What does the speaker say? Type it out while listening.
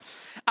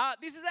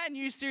This is our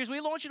new series. We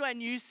launched into our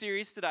new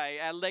series today,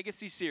 our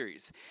Legacy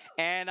series.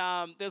 And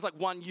there's like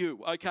one U,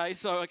 okay?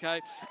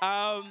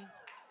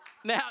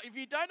 Now, if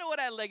you don't know what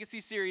our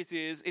Legacy series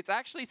is, it's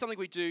actually something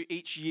we do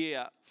each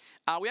year.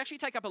 We actually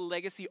take up a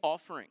legacy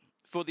offering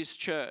for this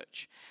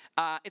church.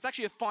 It's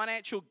actually a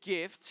financial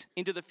gift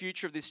into the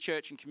future of this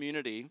church and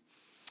community.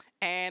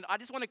 And I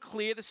just want to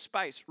clear the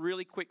space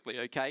really quickly,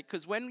 okay?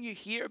 Because when you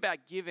hear about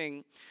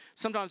giving,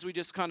 sometimes we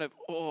just kind of,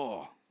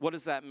 what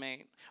does that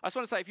mean? I just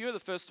want to say, if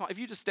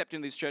you just stepped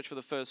into this church for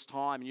the first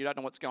time and you don't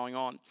know what's going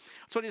on,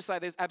 I just want to say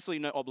there's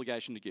absolutely no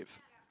obligation to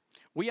give.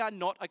 We are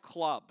not a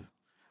club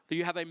that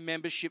you have a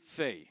membership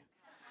fee.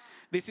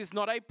 This is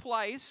not a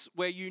place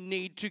where you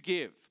need to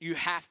give. You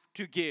have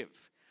to give.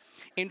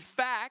 In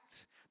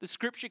fact, the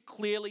scripture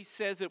clearly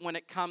says it when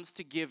it comes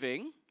to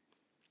giving.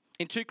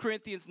 In 2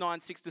 Corinthians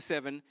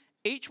 9:6-7,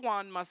 each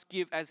one must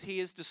give as he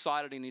has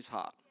decided in his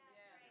heart.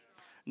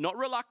 Not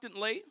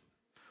reluctantly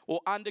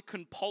or under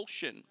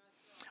compulsion.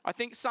 I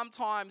think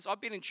sometimes, I've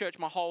been in church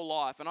my whole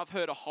life and I've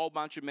heard a whole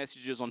bunch of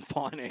messages on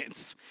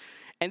finance.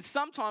 And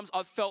sometimes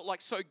I've felt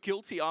like so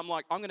guilty, I'm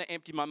like, I'm going to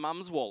empty my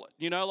mum's wallet.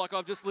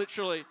 I've just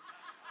literally...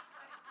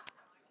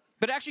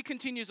 But it actually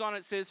continues on,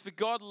 it says, for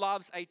God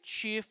loves a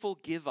cheerful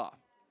giver.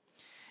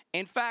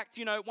 In fact,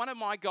 one of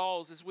my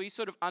goals as we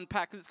sort of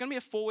unpack, because it's going to be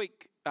a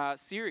 4-week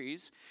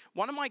series,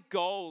 one of my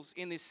goals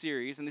in this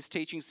series, in this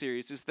teaching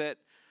series, is that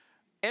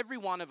every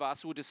one of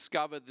us will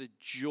discover the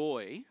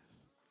joy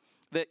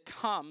that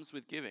comes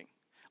with giving.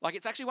 Like,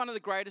 it's actually one of the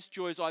greatest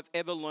joys I've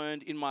ever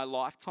learned in my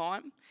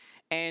lifetime.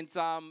 And,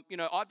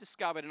 I've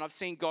discovered and I've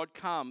seen God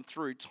come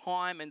through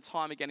time and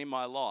time again in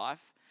my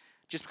life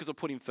just because I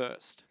put him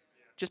first.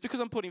 Just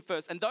because I'm putting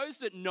first. And those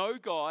that know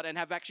God and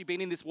have actually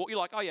been in this walk, you're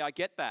like, oh yeah, I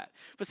get that.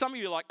 For some of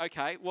you, you're like,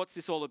 okay, what's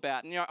this all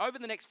about? And over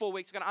the next 4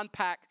 weeks, we're going to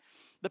unpack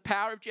the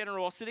power of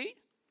generosity.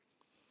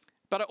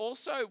 But I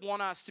also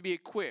want us to be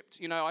equipped.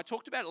 I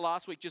talked about it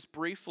last week just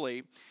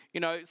briefly.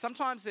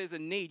 Sometimes there's a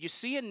need. You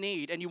see a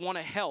need and you want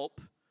to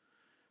help,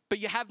 but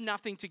you have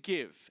nothing to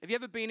give. Have you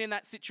ever been in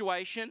that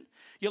situation?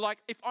 You're like,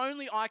 if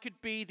only I could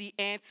be the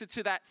answer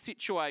to that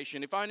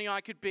situation. If only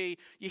I could be,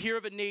 you hear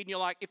of a need and you're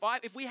like,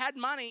 if we had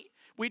money,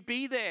 we'd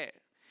be there.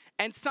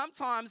 And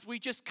sometimes we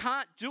just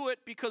can't do it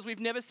because we've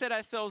never set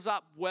ourselves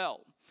up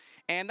well.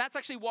 And that's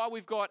actually why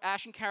we've got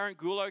Ash and Karen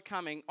Gulo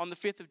coming on the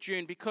 5th of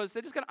June, because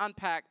they're just going to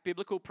unpack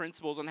biblical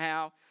principles on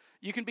how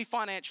you can be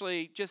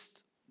financially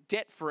just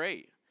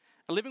debt-free,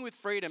 living with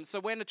freedom. So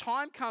when the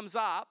time comes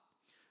up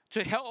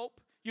to help,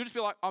 you'll just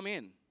be like, I'm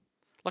in.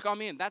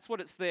 I'm in. That's what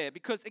it's there.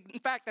 Because, in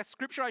fact, that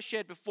scripture I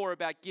shared before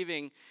about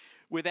giving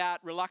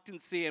without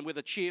reluctancy and with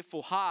a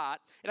cheerful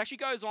heart, it actually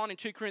goes on in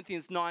 2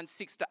 Corinthians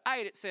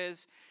 9:6-8. It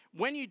says,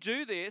 when you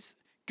do this,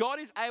 God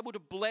is able to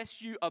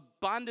bless you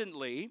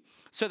abundantly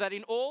so that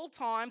in all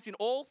times, in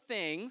all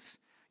things,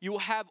 you will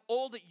have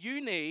all that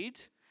you need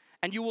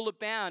and you will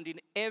abound in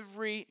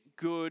every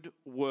good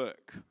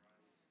work.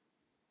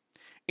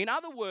 In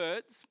other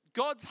words,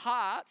 God's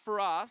heart for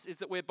us is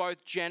that we're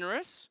both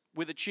generous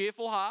with a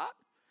cheerful heart,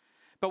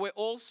 but we're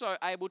also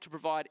able to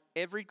provide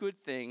every good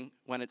thing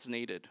when it's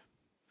needed.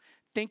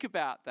 Think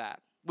about that.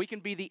 We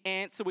can be the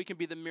answer, we can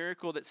be the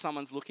miracle that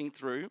someone's looking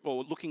through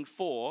or looking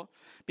for,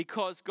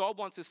 because God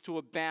wants us to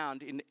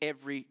abound in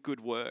every good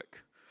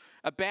work.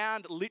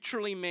 Abound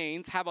literally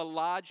means have a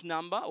large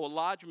number or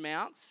large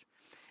amounts.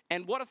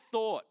 And what a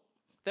thought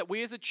that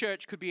we as a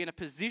church could be in a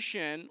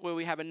position where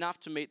we have enough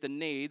to meet the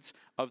needs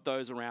of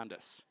those around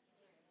us.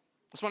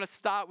 I just want to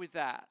start with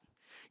that.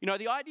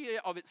 The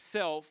idea of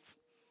itself,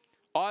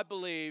 I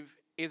believe,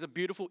 is a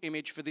beautiful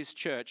image for this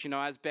church.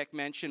 As Beck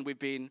mentioned, we've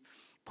been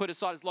put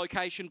aside as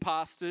location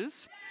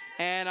pastors.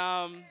 And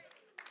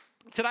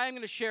today I'm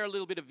going to share a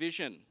little bit of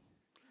vision.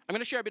 I'm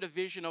going to share a bit of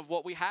vision of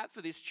what we have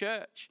for this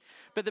church.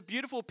 But the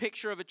beautiful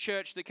picture of a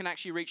church that can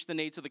actually reach the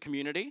needs of the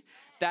community,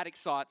 that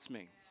excites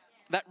me.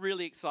 That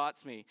really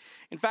excites me.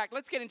 In fact,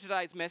 let's get into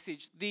today's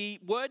message. The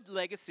word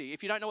legacy,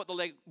 if you don't know what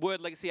the word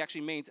legacy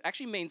actually means, it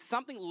actually means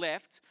something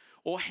left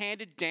or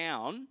handed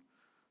down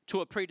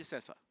to a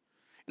predecessor.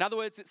 In other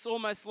words, it's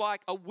almost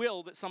like a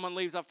will that someone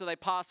leaves after they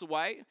pass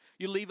away.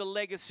 You leave a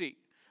legacy.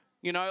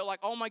 Like,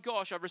 oh my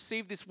gosh, I've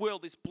received this will,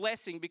 this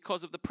blessing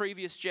because of the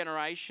previous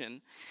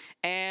generation.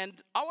 And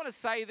I want to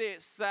say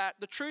this, that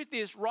the truth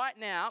is right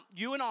now,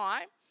 you and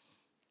I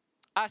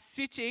are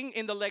sitting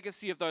in the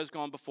legacy of those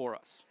gone before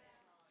us.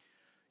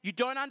 You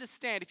don't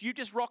understand. If you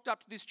just rocked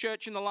up to this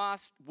church in the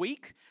last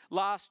week,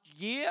 last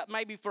year,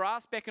 maybe for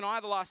us, Beck and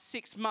I, the last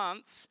 6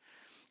 months,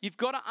 you've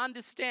got to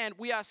understand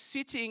we are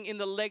sitting in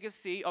the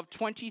legacy of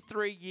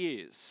 23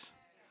 years.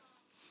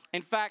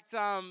 In fact,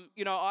 I'm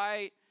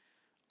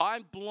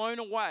blown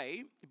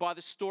away by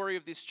the story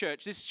of this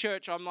church. This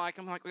church, I'm like,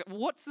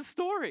 what's the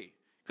story?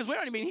 Because we've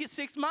only been here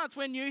 6 months.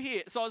 We're new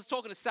here. So I was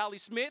talking to Sally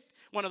Smith,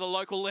 one of the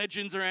local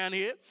legends around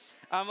here.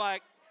 I'm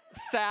like,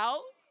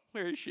 Sal,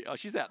 where is she? Oh,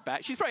 she's out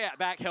back. She's probably out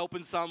back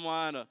helping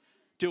someone or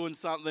doing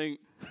something.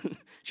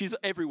 She's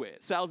everywhere.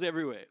 Sal's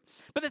everywhere.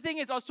 But the thing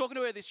is, I was talking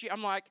to her this year.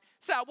 I'm like,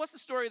 Sal, what's the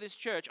story of this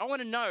church? I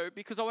want to know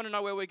because I want to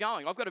know where we're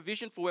going. I've got a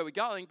vision for where we're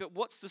going, but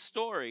what's the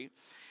story?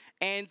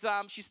 And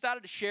she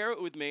started to share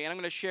it with me, and I'm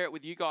going to share it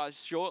with you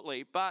guys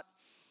shortly. But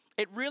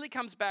it really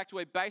comes back to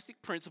a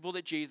basic principle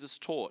that Jesus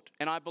taught,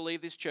 and I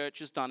believe this church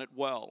has done it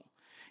well.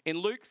 In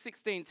Luke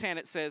 16:10,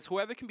 it says,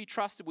 whoever can be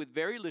trusted with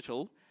very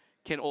little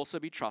can also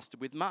be trusted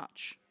with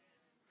much.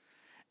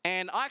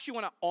 And I actually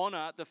want to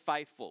honor the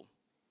faithful.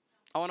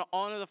 I want to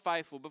honor the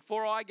faithful.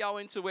 Before I go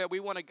into where we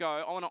want to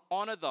go, I want to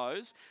honor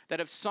those that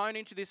have sown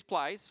into this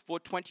place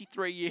for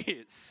 23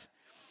 years,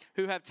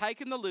 who have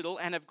taken the little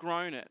and have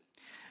grown it.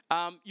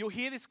 You'll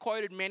hear this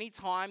quoted many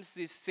times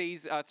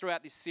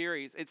throughout this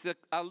series. It's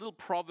a little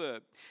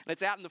proverb, and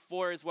it's out in the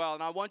foyer as well,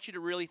 and I want you to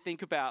really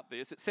think about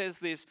this. It says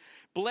this,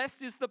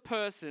 blessed is the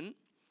person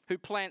who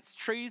plants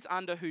trees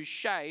under whose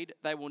shade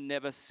they will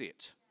never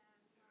sit.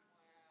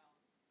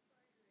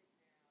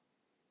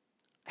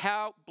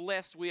 How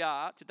blessed we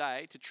are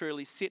today to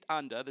truly sit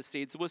under the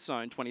seeds that were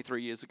sown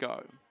 23 years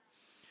ago.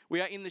 We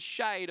are in the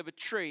shade of a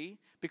tree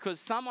because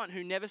someone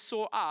who never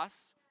saw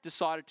us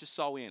decided to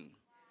sow in.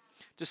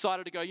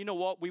 Decided to go, you know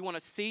what, we want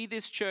to see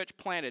this church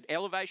planted,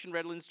 Elevation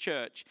Redlands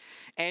Church.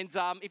 And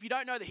if you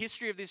don't know the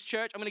history of this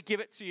church, I'm going to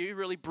give it to you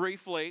really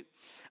briefly.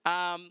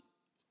 From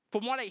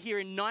what I hear,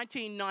 in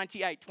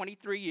 1998,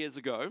 23 years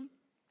ago,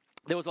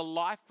 there was a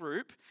life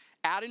group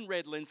out in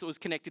Redlands that was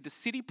connected to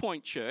City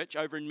Point Church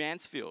over in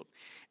Mansfield.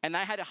 And they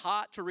had a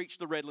heart to reach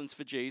the Redlands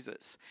for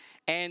Jesus.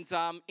 And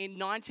in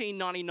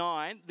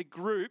 1999, the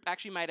group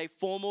actually made a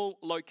formal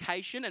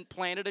location and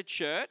planted a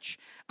church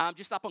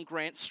just up on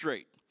Grant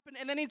Street.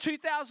 And then in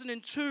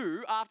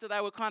 2002, after they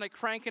were kind of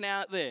cranking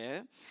out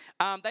there,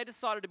 they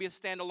decided to be a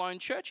standalone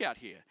church out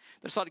here.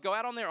 They decided to go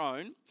out on their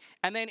own.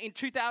 And then in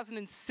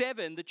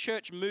 2007, the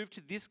church moved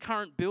to this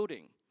current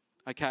building.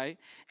 Okay,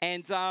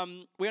 and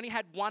we only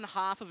had one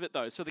half of it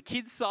though. So the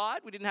kids' side,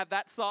 we didn't have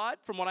that side.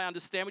 From what I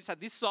understand, we just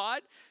had this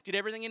side. Did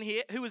everything in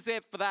here. Who was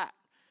there for that?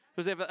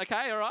 Who was there for?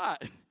 Okay, all right.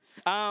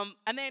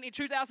 And then in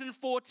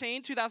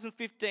 2014,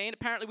 2015,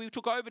 apparently we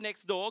took over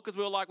next door because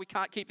we were like, we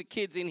can't keep the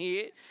kids in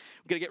here.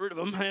 We've got to get rid of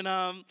them.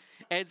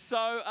 And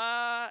so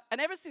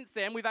ever since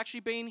then, we've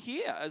actually been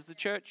here as the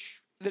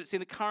church that's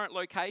in the current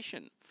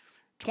location.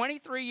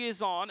 23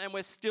 years on, and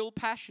we're still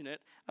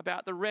passionate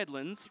about the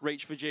Redlands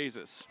Reach for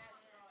Jesus.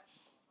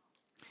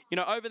 You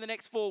know, over the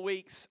next 4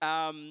 weeks,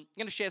 I'm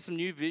going to share some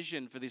new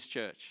vision for this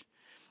church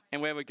and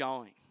where we're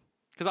going.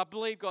 Because I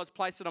believe God's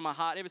placed it on my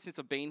heart ever since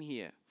I've been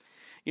here.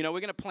 You know,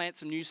 we're going to plant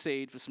some new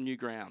seed for some new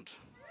ground.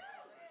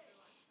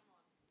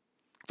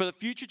 For the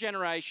future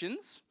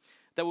generations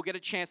that will get a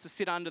chance to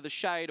sit under the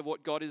shade of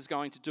what God is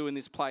going to do in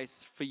this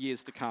place for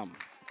years to come.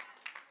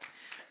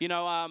 You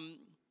know,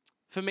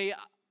 for me,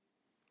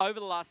 over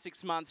the last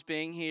 6 months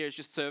being here as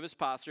just service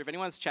pastor, if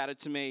anyone's chatted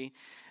to me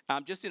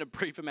just in a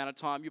brief amount of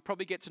time, you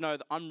probably get to know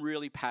that I'm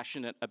really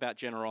passionate about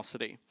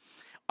generosity.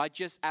 I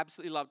just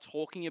absolutely love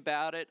talking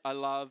about it. I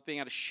love being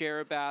able to share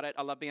about it.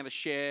 I love being able to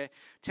share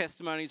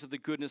testimonies of the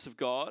goodness of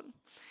God.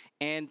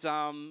 And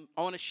I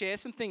want to share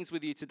some things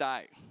with you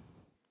today.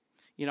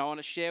 You know, I want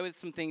to share with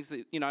some things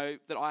that, you know,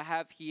 that I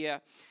have here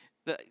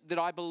that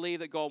I believe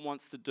that God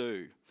wants to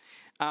do.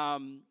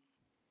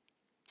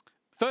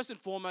 First and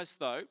foremost,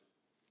 though,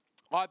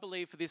 I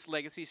believe for this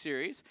legacy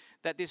series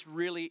that this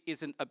really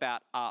isn't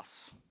about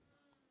us.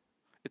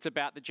 It's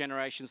about the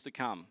generations to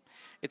come.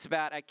 It's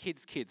about our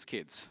kids'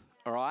 kids,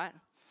 all right?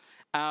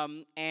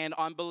 And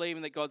I'm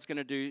believing that God's going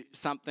to do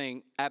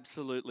something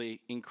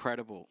absolutely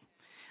incredible.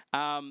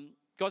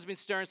 God's been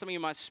stirring something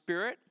in my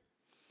spirit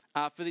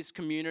for this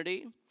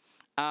community.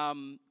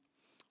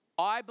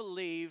 I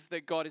believe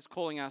that God is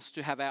calling us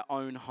to have our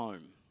own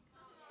home.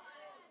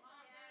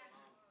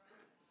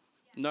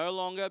 No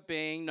longer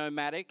being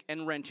nomadic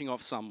and renting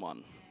off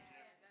someone.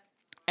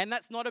 And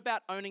that's not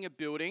about owning a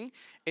building.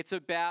 It's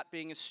about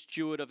being a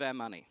steward of our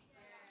money.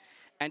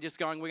 And just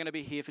going, we're going to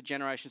be here for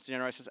generations to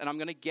generations. And I'm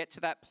going to get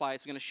to that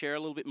place. I'm going to share a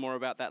little bit more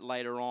about that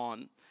later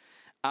on.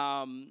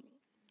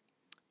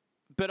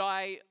 But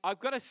I've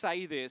got to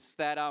say this,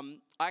 that I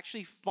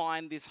actually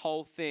find this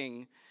whole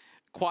thing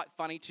quite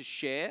funny to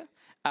share.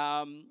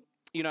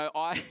 You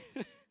know,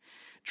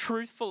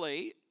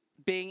 truthfully,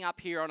 being up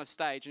here on a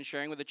stage and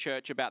sharing with the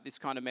church about this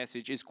kind of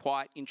message is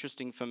quite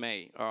interesting for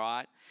me, all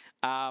right?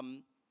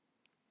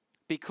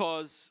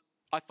 Because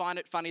I find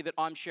it funny that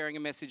I'm sharing a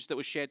message that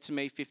was shared to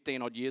me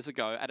 15 odd years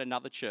ago at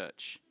another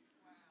church.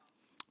 Wow.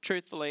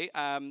 Truthfully,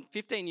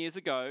 15 years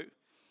ago,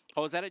 I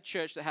was at a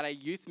church that had a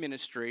youth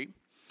ministry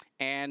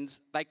and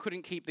they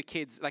couldn't keep the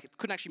kids, they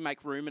couldn't actually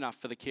make room enough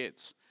for the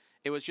kids.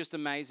 It was just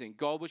amazing.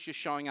 God was just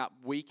showing up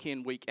week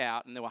in, week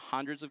out, and there were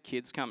hundreds of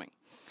kids coming.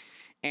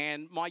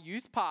 And my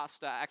youth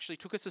pastor actually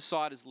took us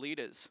aside as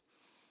leaders.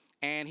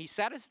 And he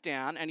sat us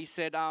down and he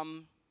said,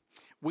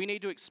 we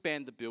need to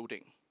expand the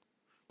building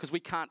because we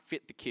can't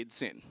fit the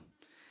kids in.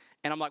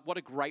 And I'm like, what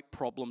a great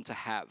problem to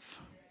have,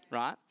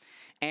 right?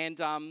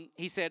 And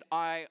he said,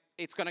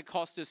 it's going to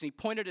cost us, and he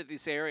pointed at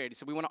this area. He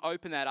said, we want to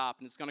open that up,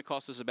 and it's going to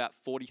cost us about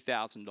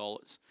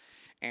 $40,000.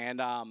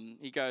 And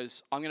he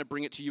goes, I'm going to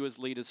bring it to you as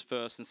leaders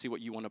first and see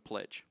what you want to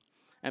pledge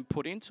and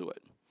put into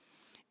it.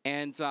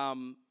 And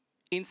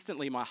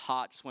instantly my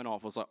heart just went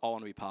off. I was like, I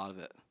want to be part of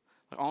it.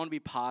 Like, I want to be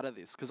part of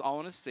this because I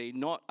want to see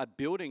not a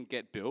building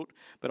get built,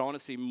 but I want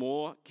to see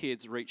more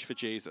kids reach for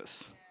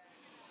Jesus.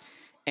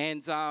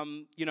 And,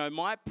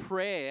 my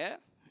prayer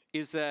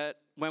is that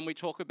when we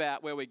talk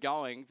about where we're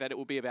going, that it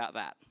will be about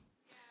that.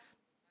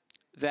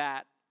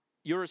 That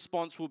your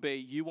response will be,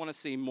 you want to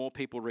see more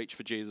people reach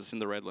for Jesus in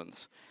the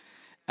Redlands.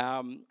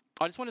 I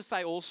just want to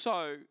say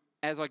also,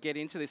 as I get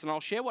into this, and I'll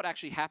share what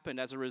actually happened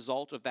as a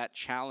result of that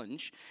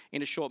challenge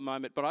in a short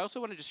moment, but I also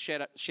want to just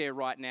share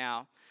right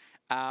now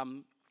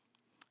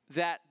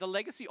that the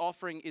legacy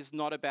offering is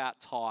not about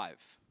tithe,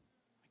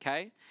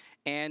 okay?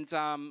 And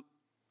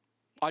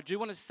I do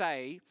want to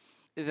say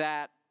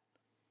that,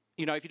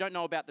 if you don't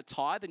know about the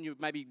tithe and you're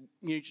maybe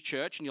new to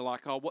church and you're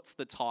like, oh, what's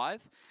the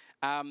tithe?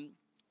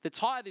 The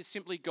tithe is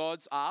simply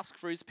God's ask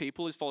for his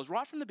people as follows.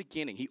 Right from the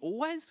beginning, he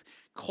always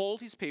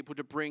called his people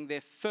to bring their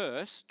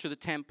first to the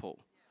temple.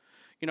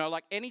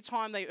 Like any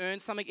time they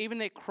earned something, even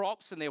their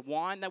crops and their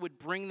wine, they would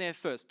bring their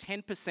first,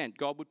 10%.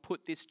 God would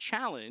put this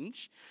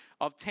challenge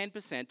of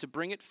 10% to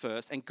bring it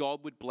first, and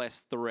God would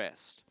bless the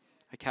rest,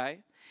 okay?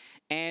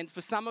 And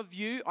for some of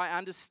you, I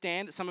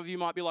understand that some of you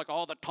might be like,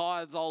 oh, the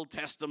tithe's Old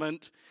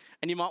Testament,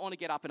 and you might want to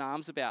get up in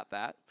arms about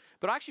that.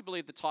 But I actually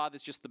believe the tithe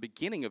is just the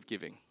beginning of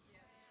giving.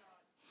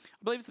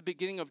 I believe it's the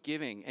beginning of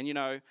giving.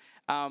 And,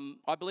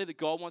 I believe that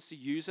God wants to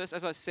use us.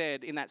 As I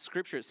said in that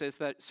scripture, it says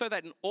that so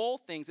that in all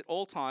things, at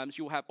all times,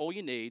 you will have all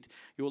you need.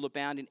 You will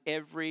abound in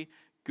every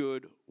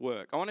good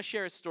work. I want to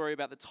share a story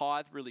about the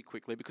tithe really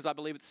quickly because I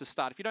believe it's the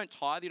start. If you don't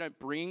tithe, you don't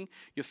bring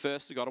your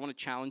first to God, I want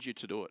to challenge you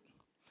to do it.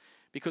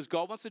 Because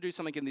God wants to do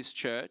something in this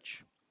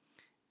church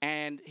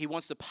and he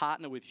wants to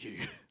partner with you,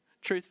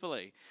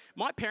 truthfully.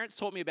 My parents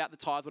taught me about the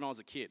tithe when I was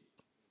a kid.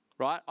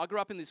 Right? I grew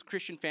up in this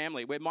Christian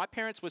family where my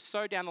parents were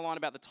so down the line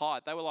about the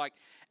tithe. They were like,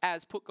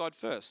 put God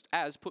first,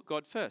 put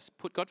God first,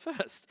 put God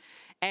first.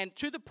 And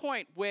to the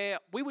point where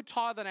we would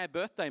tithe on our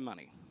birthday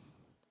money.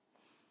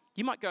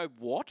 You might go,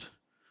 what?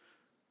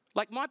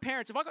 Like my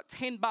parents, if I got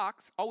 $10,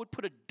 I would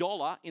put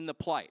 $1 in the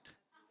plate.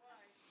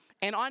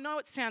 And I know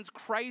it sounds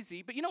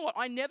crazy, but you know what?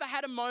 I never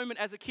had a moment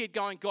as a kid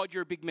going, God,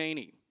 you're a big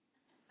meanie.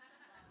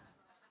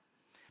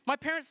 My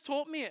parents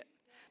taught me it.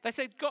 They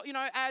said, God,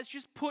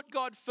 just put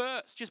God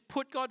first. Just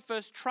put God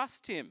first.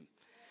 Trust him.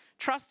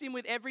 Trust him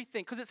with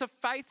everything because it's a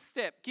faith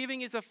step.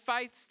 Giving is a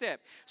faith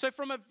step. So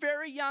from a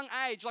very young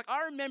age, like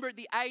I remember at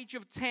the age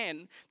of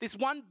 10, this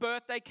one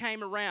birthday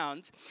came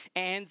around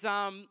and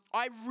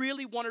I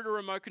really wanted a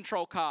remote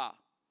control car.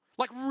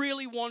 Like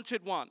really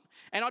wanted one.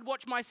 And I'd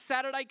watch my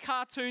Saturday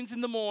cartoons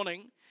in the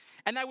morning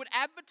and they would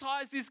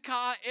advertise this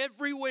car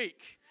every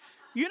week.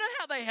 You know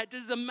how they had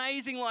this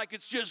amazing, like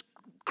it's just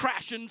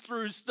crashing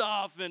through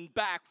stuff and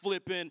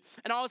backflipping.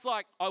 And I was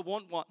like, I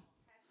want one.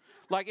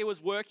 Like it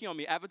was working on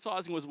me.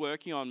 Advertising was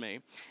working on me.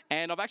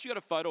 And I've actually got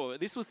a photo of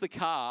it. This was the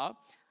car.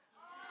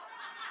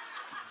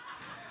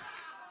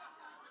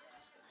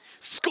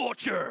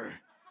 Scorcher.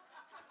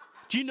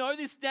 Do you know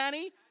this,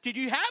 Danny? Did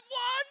you have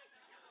one?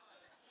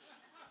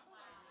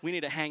 We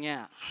need to hang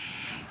out.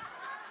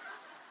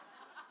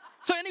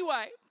 So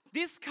anyway,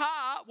 this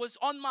car was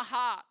on my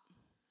heart.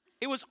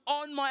 It was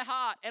on my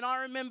heart. And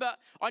I remember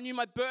I knew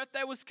my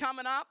birthday was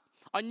coming up.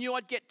 I knew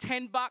I'd get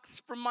 $10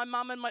 from my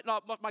mum and my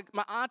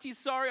auntie,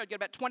 I'd get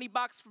about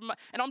 $20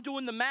 and I'm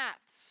doing the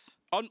maths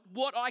on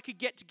what I could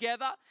get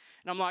together.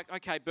 And I'm like,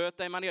 okay,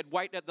 birthday money. I'd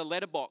wait at the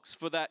letterbox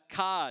for that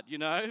card,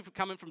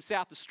 coming from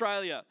South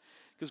Australia.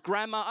 Because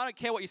grandma, I don't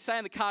care what you say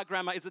in the car,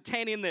 grandma, is a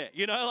 10 in there?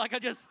 Like I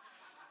just,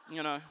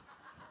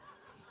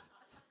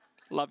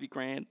 love you,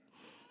 Gran.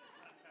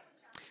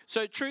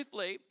 So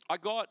truthfully, I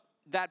got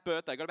that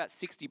birthday, I got about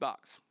 $60.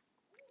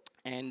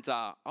 And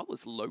I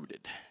was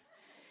loaded.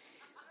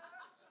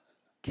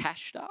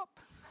 Cashed up.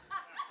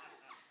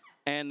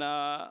 And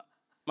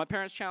my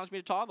parents challenged me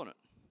to tithe on it.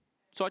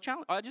 So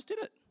I just did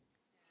it.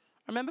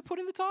 I remember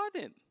putting the tithe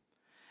in.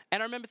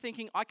 And I remember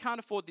thinking, I can't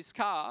afford this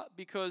car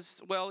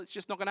because, it's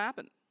just not going to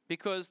happen.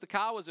 Because the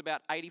car was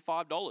about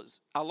 $85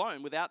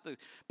 alone without the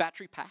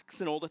battery packs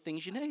and all the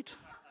things you need.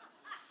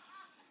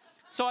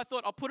 So I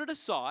thought, I'll put it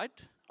aside.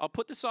 I'm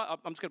just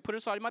going to put it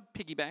aside in my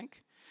piggy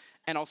bank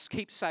and I'll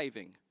keep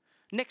saving.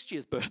 Next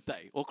year's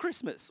birthday or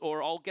Christmas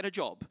or I'll get a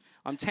job.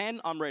 I'm 10,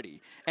 I'm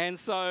ready. And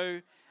so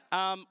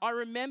I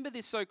remember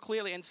this so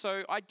clearly. And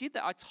so I did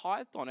that. I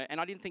tithed on it and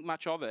I didn't think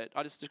much of it.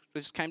 I just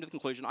came to the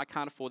conclusion I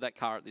can't afford that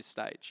car at this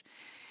stage.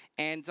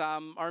 And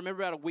I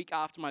remember about a week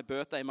after my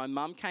birthday, my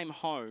mum came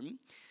home.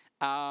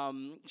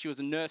 She was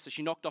a nurse, so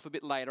she knocked off a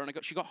bit later. And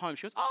she got home.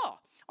 She goes, I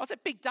was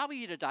at Big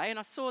W today and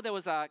I saw there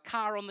was a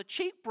car on the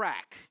cheap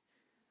rack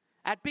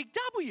at Big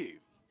W.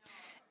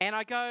 And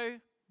I go,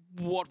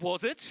 what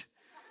was it?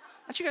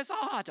 And she goes,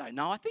 I don't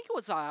know. I think it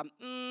was I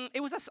think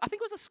it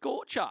was a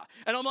Scorcher.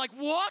 And I'm like,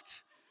 what?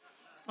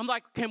 I'm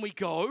like, can we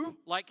go?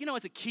 Like,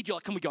 as a kid, you're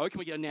like, can we go? Can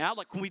we go now?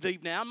 Like, can we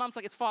leave now? Mum's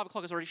like, it's 5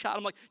 o'clock. It's already shut.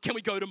 I'm like, can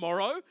we go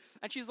tomorrow?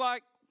 And she's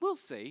like, we'll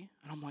see.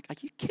 And I'm like, are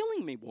you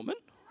killing me, woman?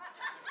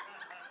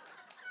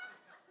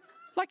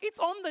 Like, it's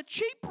on the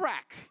cheap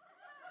rack.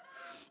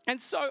 And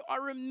so I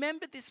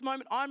remember this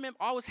moment.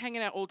 I was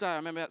hanging out all day. I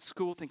remember at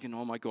school thinking,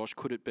 oh my gosh,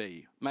 could it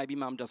be? Maybe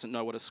mum doesn't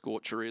know what a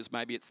scorcher is.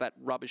 Maybe it's that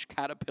rubbish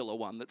caterpillar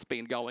one that's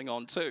been going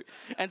on too.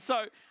 And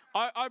so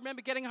I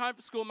remember getting home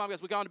from school. Mum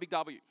goes, we're going to Big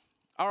W.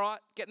 All right,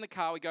 get in the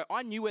car. We go.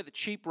 I knew where the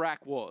cheap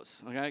rack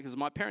was, okay, because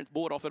my parents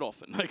bought off it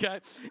often, okay?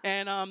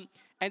 And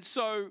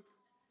so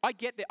I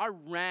get there. I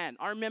ran.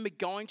 I remember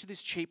going to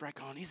this cheap rack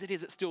going, is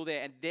it still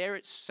there? And there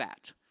it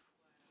sat.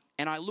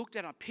 And I looked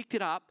at it, I picked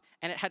it up,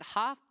 and it had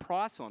half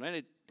price on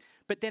it.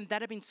 But then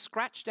that had been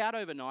scratched out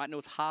overnight, and it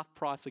was half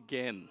price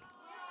again.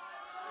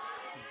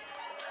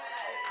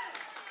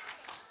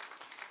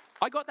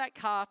 I got that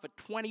car for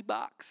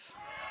 $20.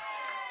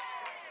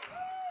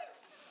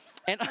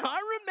 And I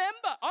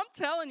remember, I'm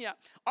telling you,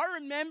 I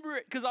remember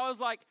it because I was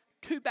like,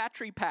 2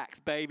 battery packs,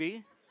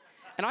 baby.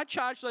 And I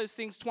charged those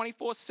things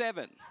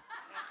 24/7.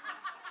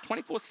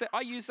 24/7.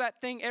 I use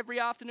that thing every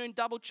afternoon,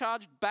 double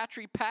charged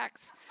battery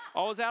packs.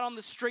 I was out on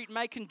the street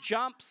making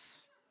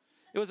jumps.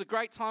 It was a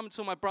great time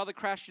until my brother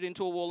crashed it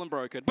into a wall and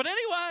broke it. But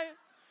anyway,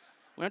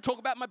 we don't talk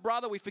about my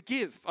brother, we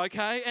forgive,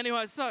 okay?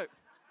 Anyway, so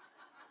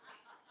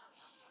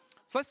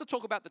let's not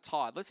talk about the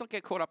tithe. Let's not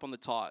get caught up on the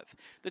tithe.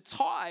 The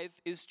tithe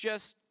is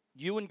just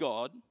you and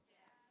God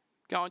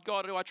going,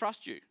 God, do I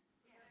trust you?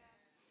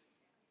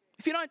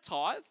 If you don't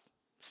tithe,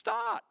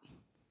 start.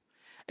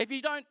 If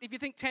you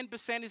think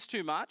 10% is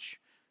too much,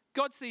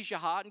 God sees your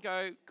heart and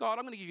go, God,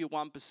 I'm going to give you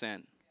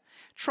 1%.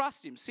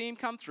 Trust him, see him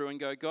come through and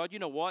go, God, you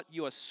know what?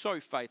 You are so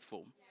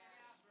faithful.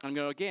 I'm going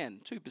to go again,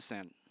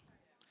 2%.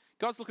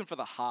 God's looking for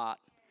the heart.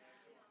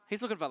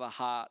 He's looking for the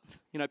heart.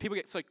 You know, people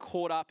get so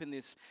caught up in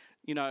this,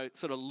 you know,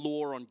 sort of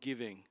law on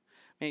giving.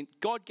 I mean,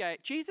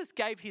 Jesus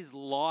gave his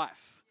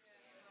life.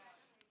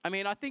 I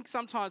mean, I think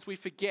sometimes we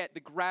forget the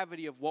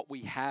gravity of what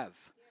we have.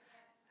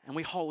 And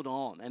we hold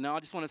on. And I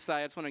just want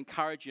to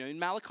encourage you. In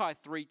Malachi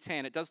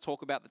 3:10, it does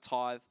talk about the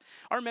tithe.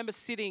 I remember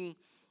sitting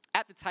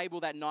at the table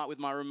that night with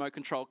my remote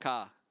control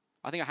car.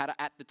 I think I had it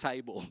at the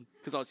table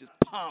because I was just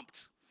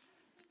pumped.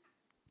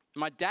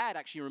 My dad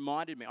actually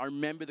reminded me. I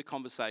remember the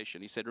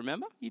conversation. He said,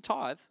 remember, you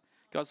tithe.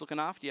 God's looking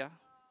after you.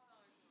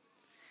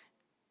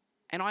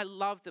 And I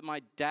love that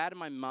my dad and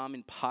my mum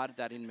imparted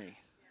that in me.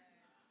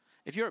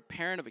 If you're a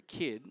parent of a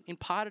kid,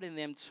 impart it in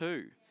them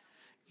too.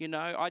 You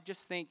know, I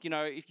just think, you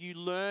know, if you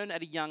learn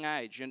at a young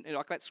age, and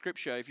like that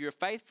scripture, if you're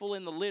faithful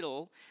in the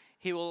little,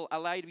 he will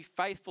allow you to be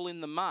faithful in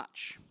the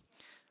much.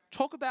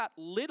 Talk about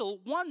little,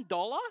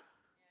 $1.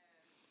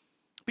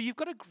 But you've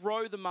got to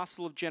grow the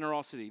muscle of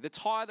generosity. The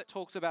tithe that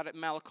talks about it in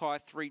Malachi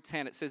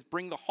 3:10, it says,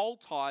 bring the whole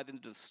tithe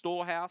into the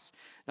storehouse,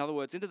 in other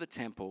words, into the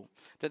temple,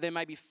 that there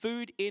may be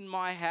food in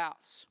my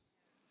house.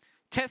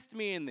 Test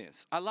me in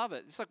this. I love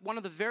it. It's like one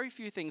of the very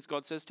few things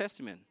God says test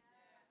him in.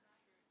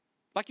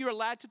 Like you're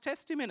allowed to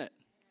test him in it.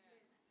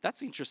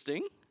 That's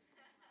interesting.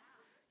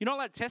 You're not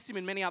allowed to test him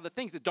in many other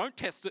things that don't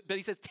test it, but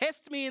he says,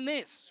 test me in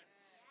this.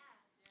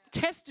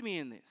 Test me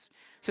in this,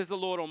 says the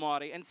Lord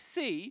Almighty, and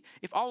see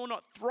if I will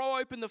not throw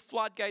open the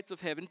floodgates of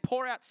heaven,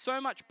 pour out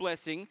so much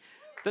blessing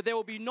that there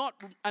will be not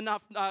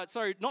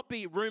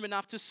be room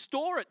enough to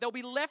store it. There'll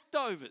be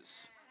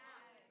leftovers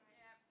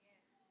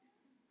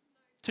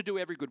to do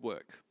every good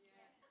work.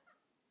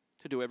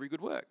 To do every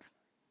good work.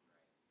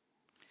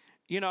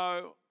 You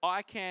know,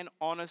 I can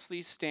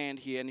honestly stand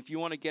here, and if you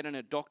want to get in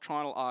a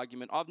doctrinal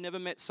argument, I've never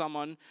met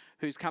someone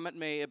who's come at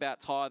me about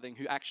tithing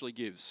who actually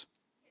gives.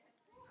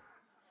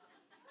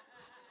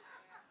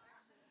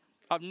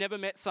 I've never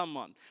met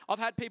someone. I've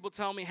had people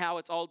tell me how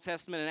it's Old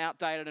Testament and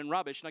outdated and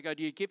rubbish, and I go,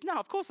 do you give? No,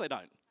 of course they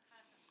don't.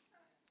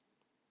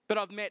 But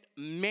I've met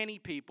many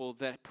people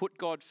that put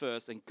God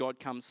first, and God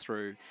comes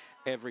through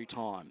every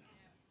time.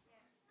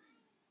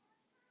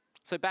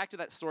 So back to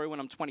that story when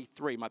I'm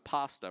 23, my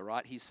pastor,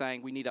 right? He's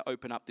saying we need to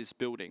open up this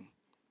building.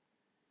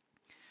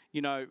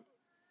 You know,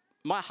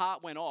 my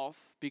heart went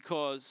off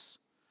because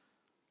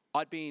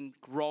I'd been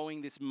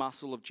growing this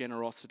muscle of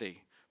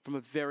generosity from a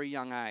very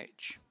young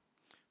age.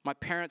 My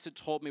parents had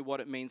taught me what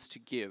it means to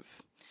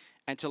give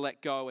and to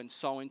let go and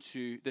sow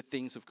into the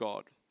things of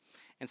God.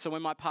 And so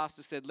when my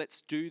pastor said,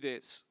 let's do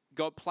this,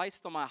 God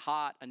placed on my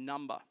heart a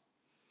number.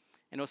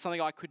 And it was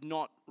something I could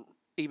not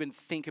even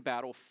think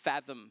about or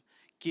fathom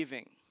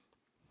giving.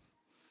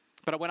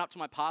 But I went up to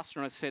my pastor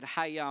and I said,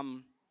 hey,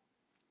 I'm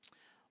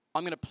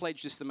going to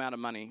pledge this amount of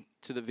money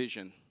to the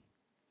vision.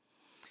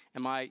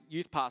 And my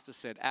youth pastor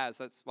said,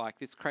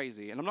 it's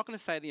crazy. And I'm not going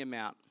to say the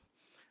amount,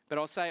 but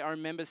I'll say I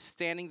remember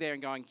standing there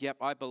and going, yep,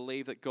 I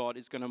believe that God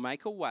is going to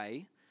make a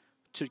way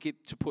to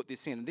put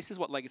this in. And this is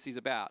what legacy is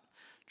about.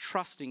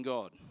 Trusting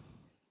God.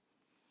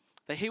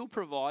 That he will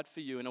provide for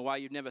you in a way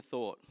you've never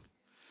thought.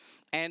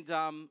 And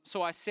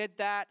so I said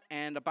that,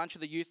 and a bunch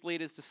of the youth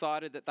leaders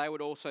decided that they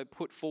would also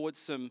put forward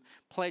some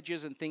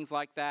pledges and things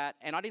like that.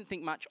 And I didn't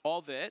think much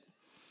of it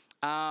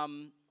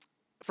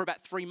for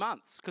about 3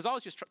 months, because I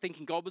was just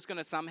thinking God was going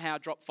to somehow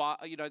drop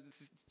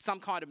some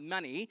kind of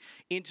money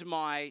into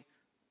my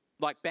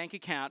like bank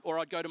account, or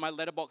I'd go to my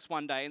letterbox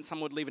one day and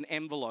someone would leave an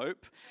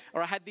envelope,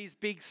 or I had these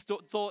big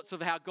thoughts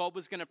of how God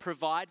was going to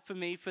provide for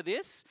me for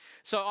this.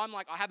 So I'm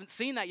like, I haven't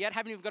seen that yet,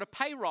 haven't even got a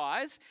pay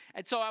rise.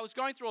 And so I was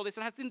going through all this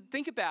and I didn't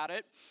think about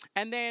it.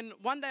 And then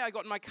one day I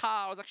got in my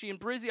car, I was actually in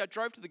Brizzy, I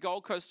drove to the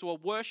Gold Coast to a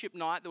worship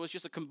night. There was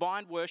just a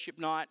combined worship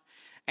night.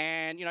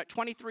 And,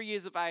 23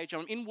 years of age,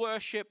 I'm in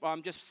worship,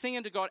 I'm just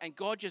singing to God, and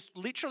God just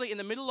literally in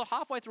the middle of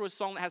halfway through a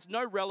song that has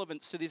no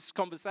relevance to this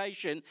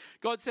conversation,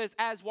 God says,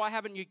 Az, why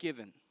haven't you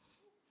given?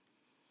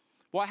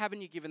 Why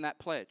haven't you given that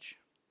pledge?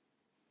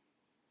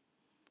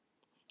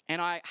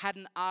 And I had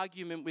an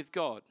argument with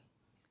God.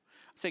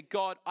 I said,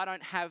 God, I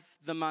don't have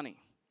the money.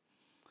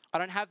 I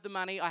don't have the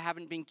money, I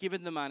haven't been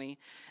given the money.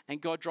 And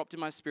God dropped in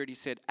my spirit, he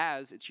said,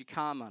 Az, it's your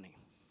car money.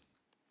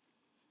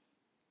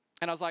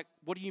 And I was like,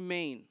 what do you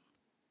mean?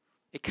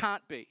 It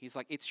can't be. He's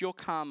like, it's your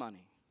car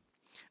money.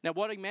 Now,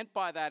 what he meant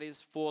by that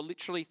is for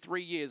literally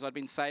 3 years, I'd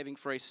been saving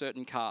for a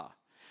certain car,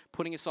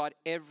 putting aside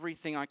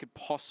everything I could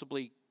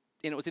possibly,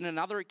 and it was in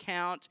another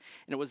account,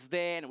 and it was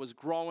there, and it was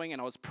growing,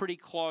 and I was pretty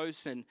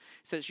close, and he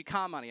said, it's your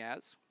car money,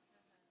 Az.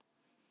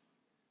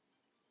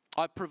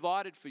 I've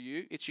provided for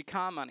you, it's your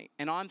car money.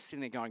 And I'm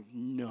sitting there going,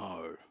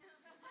 no.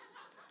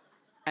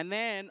 And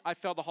then I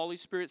felt the Holy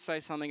Spirit say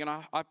something, and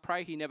I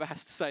pray he never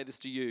has to say this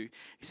to you.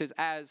 He says,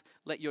 Az,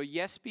 let your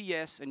yes be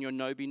yes and your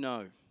no be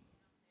no.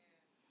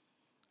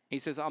 He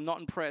says, I'm not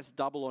impressed,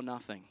 double or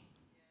nothing.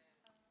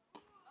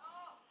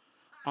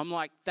 I'm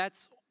like,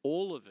 that's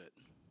all of it.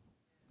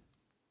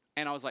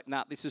 And I was like,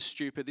 nah, this is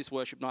stupid. This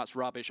worship night's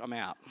rubbish. I'm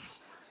out.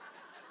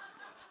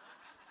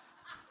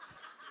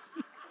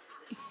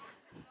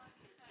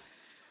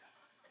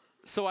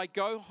 So I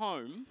go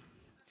home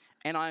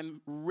and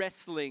I'm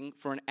wrestling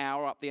for an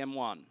hour up the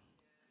M1.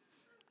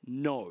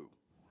 No.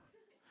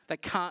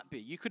 That can't be.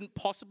 You couldn't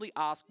possibly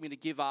ask me to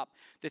give up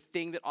the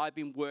thing that I've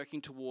been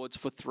working towards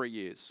for 3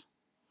 years.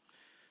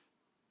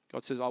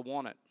 God says, I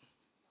want it.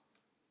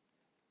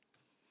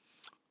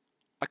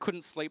 I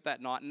couldn't sleep that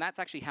night, and that's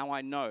actually how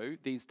I know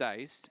these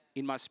days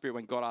in my spirit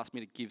when God asks me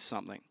to give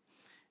something.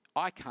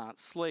 I can't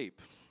sleep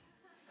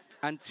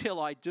until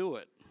I do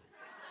it.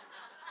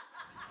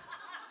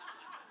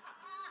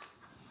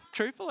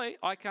 Truthfully,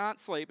 I can't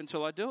sleep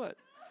until I do it.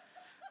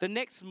 The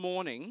next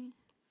morning,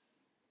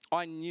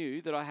 I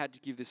knew that I had to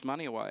give this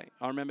money away.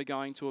 I remember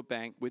going to a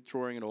bank,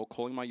 withdrawing it all,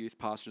 calling my youth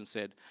pastor and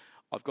said,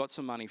 I've got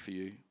some money for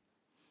you.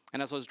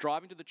 And as I was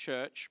driving to the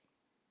church,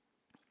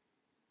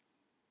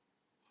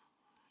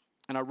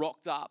 and I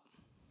rocked up,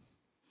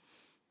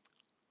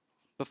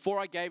 before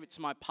I gave it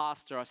to my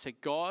pastor, I said,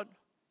 God,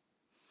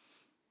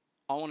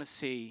 I want to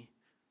see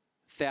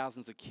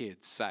thousands of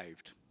kids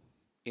saved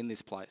in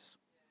this place.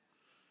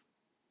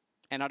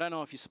 And I don't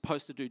know if you're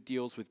supposed to do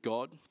deals with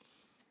God.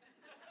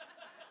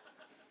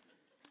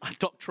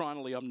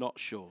 Doctrinally, I'm not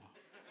sure.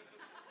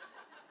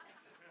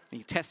 And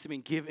you test him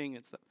in giving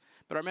and stuff.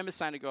 But I remember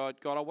saying to God,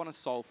 God, I want a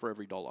soul for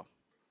every dollar.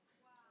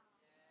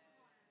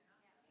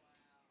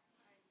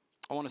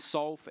 I want a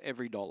soul for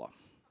every dollar.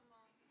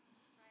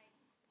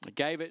 I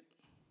gave it,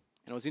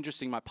 and it was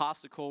interesting. My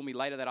pastor called me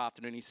later that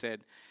afternoon. He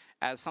said,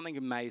 as something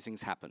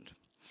amazing's happened.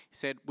 He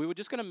said, we were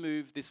just going to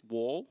move this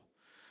wall,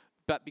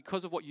 but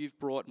because of what you've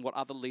brought and what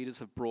other leaders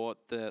have brought,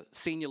 the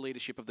senior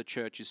leadership of the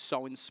church is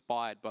so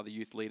inspired by the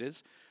youth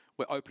leaders,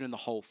 we're opening the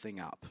whole thing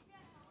up.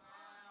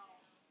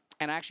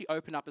 And I actually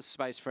opened up a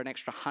space for an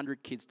extra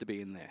 100 kids to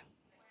be in there.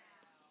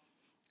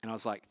 And I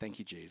was like, thank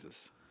you,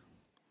 Jesus.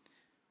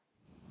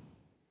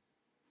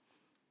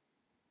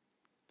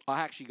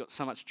 I actually got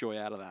so much joy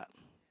out of that.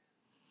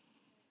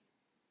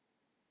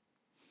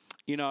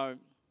 You know,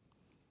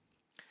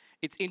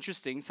 it's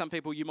interesting. Some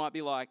people, you might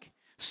be like,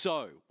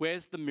 so,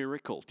 where's the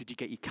miracle? Did you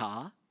get your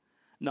car?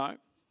 No.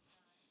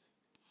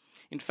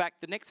 In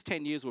fact, the next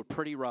 10 years were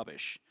pretty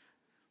rubbish.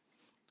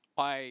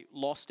 I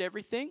lost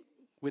everything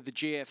with the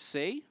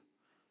GFC.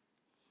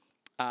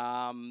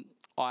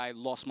 I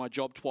lost my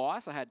job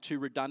twice. I had 2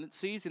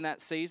 redundancies in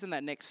that season,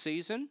 that next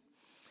season.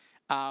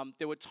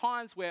 There were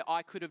times where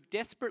I could have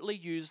desperately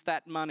used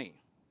that money,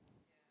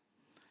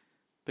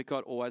 but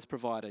God always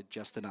provided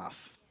just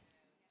enough.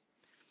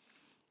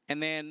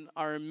 And then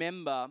I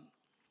remember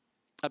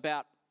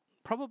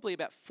probably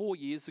about 4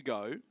 years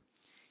ago,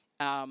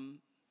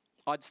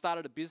 I'd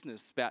started a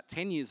business about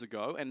 10 years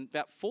ago, and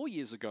about 4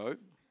 years ago,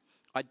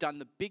 I'd done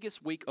the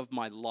biggest week of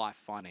my life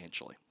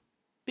financially.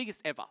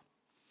 Biggest ever.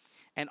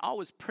 And I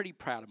was pretty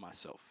proud of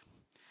myself.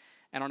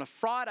 And on a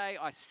Friday,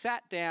 I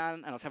sat down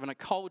and I was having a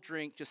cold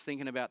drink just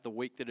thinking about the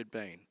week that had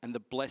been and the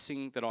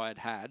blessing that I had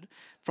had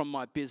from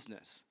my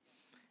business.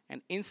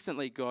 And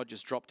instantly God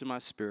just dropped in my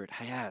spirit,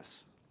 hey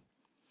Az,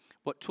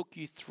 what took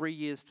you 3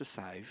 years to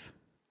save,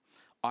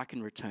 I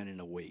can return in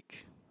a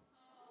week.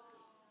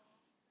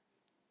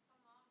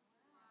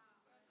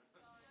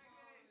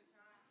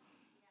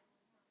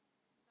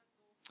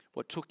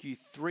 What took you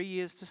 3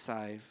 years to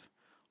save,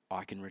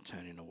 I can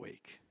return in a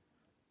week.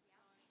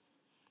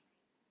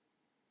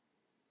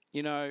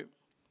 You know,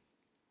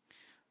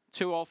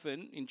 too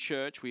often in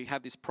church we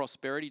have this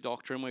prosperity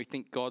doctrine where we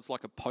think God's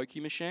like a pokey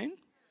machine.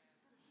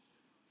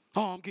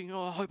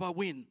 I hope I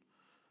win.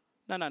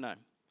 No.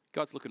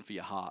 God's looking for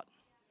your heart.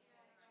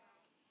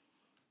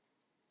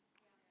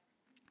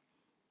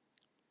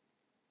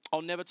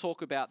 I'll never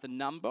talk about the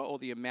number or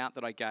the amount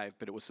that I gave,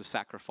 but it was the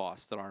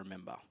sacrifice that I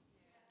remember.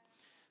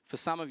 For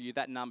some of you,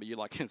 that number, you're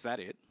like, is that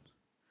it?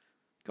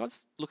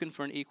 God's looking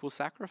for an equal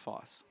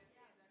sacrifice.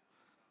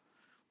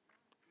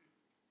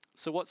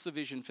 So what's the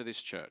vision for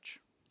this church?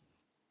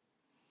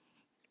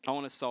 I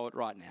want to sow it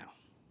right now.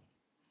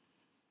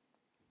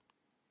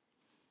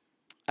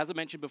 As I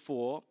mentioned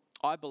before,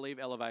 I believe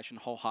Elevation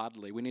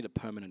wholeheartedly. We need a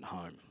permanent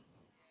home.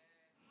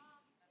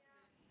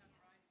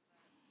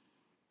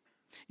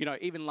 You know,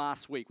 even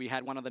last week, we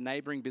had one of the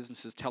neighbouring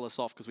businesses tell us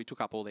off because we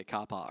took up all their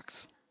car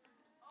parks.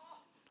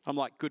 I'm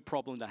like, good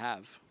problem to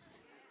have.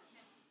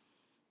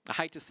 I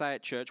hate to say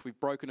it, church, we've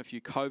broken a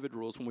few COVID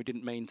rules when we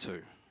didn't mean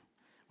to,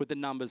 with the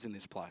numbers in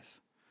this place.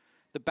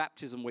 The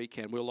baptism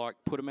weekend, we were like,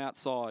 put them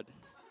outside.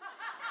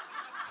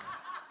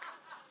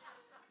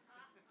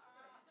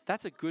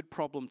 That's a good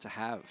problem to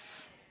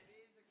have.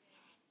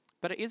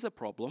 But it is a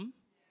problem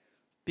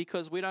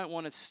because we don't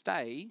want to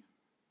stay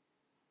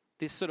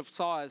this sort of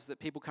size that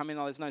people come in,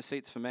 oh, there's no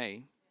seats for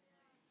me.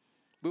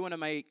 We want to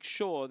make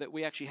sure that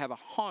we actually have a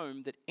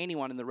home that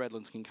anyone in the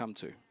Redlands can come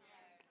to.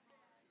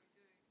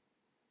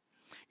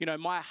 You know,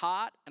 my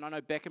heart, and I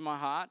know Beck in my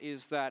heart,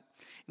 is that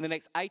in the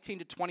next 18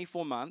 to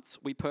 24 months,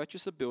 we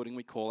purchase a building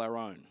we call our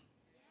own.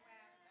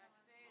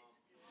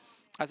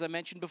 As I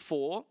mentioned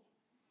before,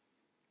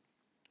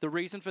 the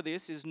reason for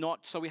this is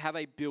not so we have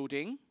a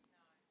building,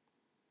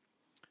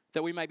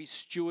 that we may be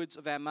stewards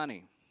of our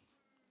money.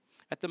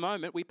 At the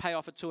moment, we pay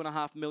off a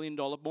 $2.5 million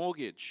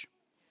mortgage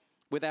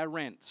with our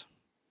rent.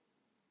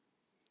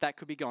 That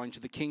could be going to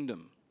the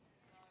kingdom.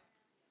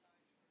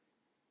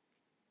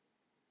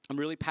 I'm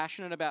really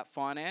passionate about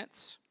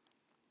finance.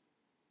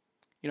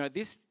 You know,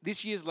 this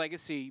year's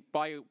legacy,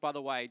 by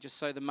the way, just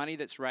so the money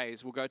that's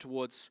raised will go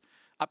towards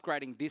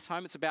upgrading this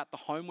home. It's about the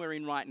home we're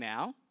in right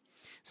now.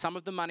 Some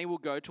of the money will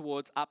go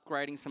towards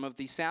upgrading some of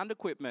the sound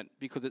equipment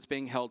because it's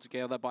being held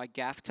together by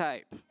gaff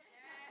tape.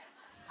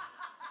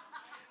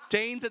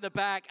 Dean's at the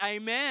back,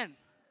 amen.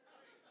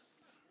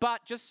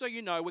 But just so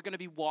you know, we're going to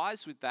be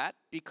wise with that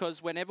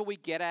because whenever we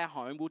get our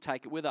home, we'll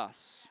take it with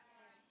us.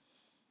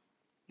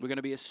 We're going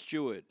to be a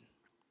steward.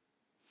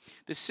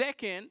 The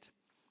second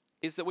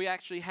is that we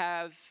actually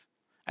have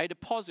a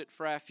deposit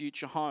for our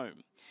future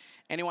home.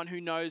 Anyone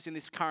who knows in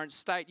this current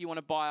state you want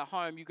to buy a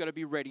home, you've got to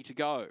be ready to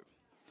go.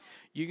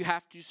 You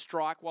have to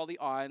strike while the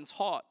iron's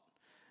hot.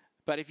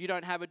 But if you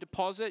don't have a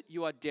deposit,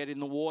 you are dead in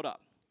the water.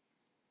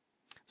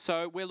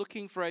 So we're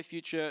looking for a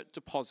future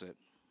deposit.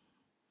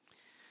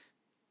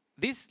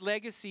 This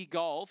legacy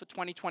goal for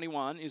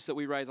 2021 is that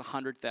we raise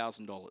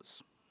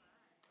 $100,000.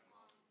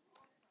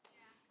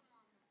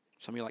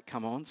 Some of you are like,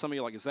 come on. Some of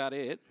you are like, is that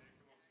it?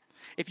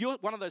 If you're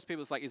one of those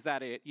people that's like, is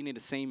that it? You need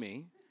to see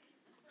me.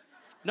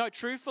 No,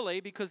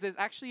 truthfully, because there's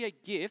actually a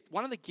gift.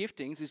 One of the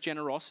giftings is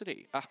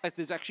generosity.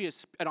 There's actually,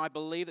 and I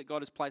believe that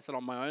God has placed it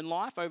on my own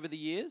life over the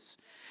years.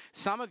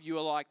 Some of you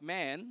are like,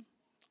 man,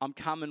 I'm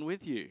coming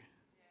with you.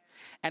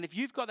 And if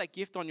you've got that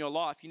gift on your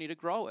life, you need to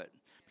grow it.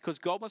 Because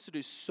God wants to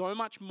do so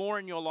much more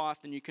in your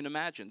life than you can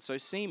imagine. So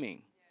see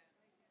me.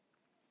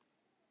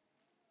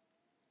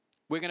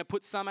 We're going to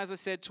put some, as I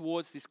said,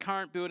 towards this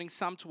current building,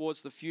 some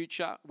towards the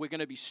future. We're going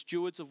to be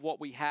stewards of what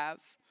we have.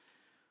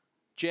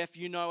 Jeff,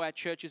 you know our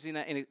church is in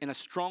a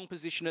strong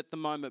position at the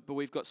moment, but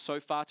we've got so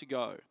far to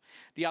go.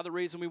 The other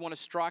reason we want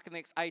to strike in the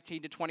next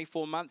 18 to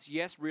 24 months,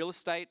 yes, real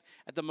estate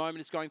at the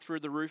moment is going through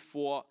the roof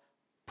for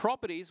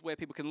properties where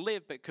people can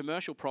live, but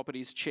commercial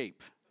property is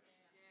cheap.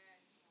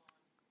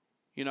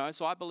 You know,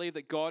 so I believe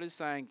that God is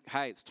saying,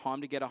 hey, it's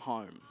time to get a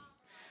home.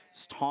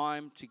 It's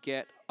time to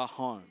get a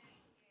home.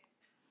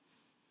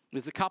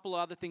 There's a couple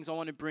of other things I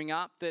want to bring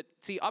up that,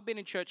 see, I've been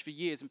in church for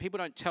years and people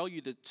don't tell you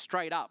that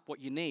straight up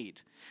what you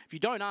need. If you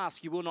don't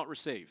ask, you will not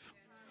receive.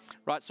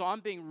 Right, so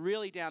I'm being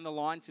really down the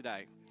line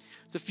today.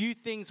 There's a few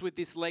things with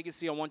this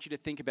legacy I want you to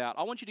think about.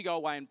 I want you to go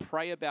away and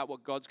pray about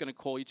what God's going to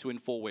call you to in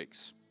 4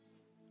 weeks.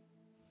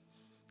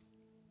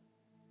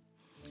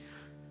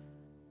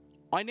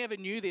 I never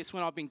knew this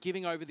when I've been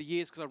giving over the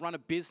years because I run a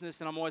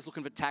business and I'm always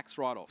looking for tax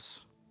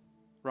write-offs,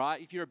 right?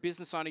 If you're a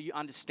business owner, you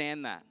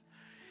understand that.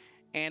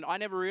 And I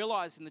never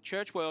realized in the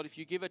church world, if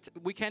you give it,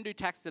 we can do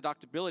tax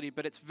deductibility,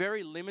 but it's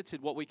very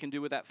limited what we can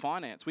do with that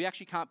finance. We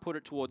actually can't put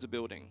it towards a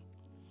building.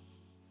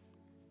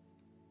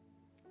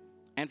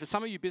 And for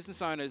some of you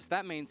business owners,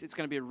 that means it's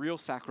going to be a real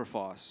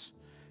sacrifice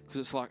because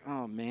it's like,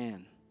 oh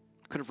man,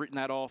 I could have written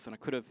that off and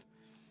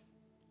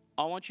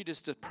I want you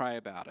just to pray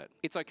about it.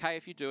 It's okay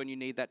if you do and you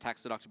need that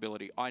tax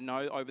deductibility. I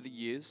know over the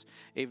years,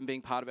 even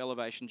being part of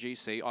Elevation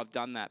GC, I've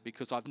done that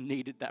because I've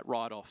needed that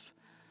write-off.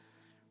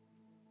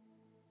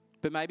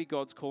 But maybe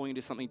God's calling you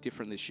to something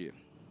different this year.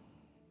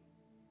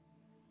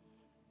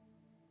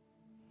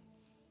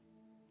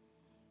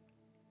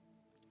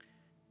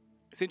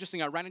 It's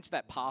interesting, I ran into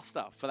that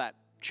pastor for that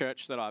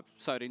church that I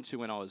sowed into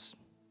when I was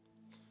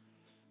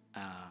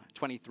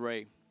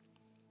 23.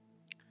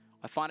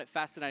 I find it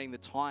fascinating the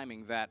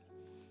timing that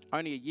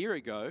only a year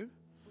ago,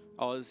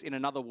 I was in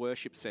another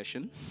worship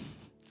session,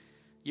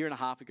 year and a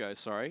half ago,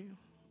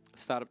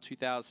 start of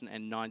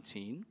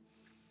 2019.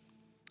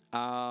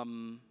 I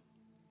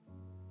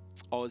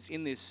was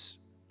in this,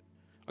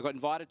 I got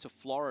invited to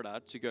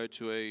Florida to go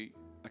to a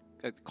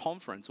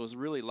conference. It was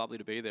really lovely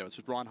to be there. It was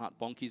with Reinhard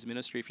Bonnke's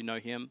ministry, if you know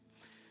him.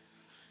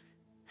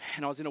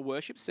 And I was in a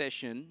worship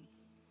session,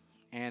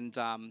 and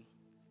God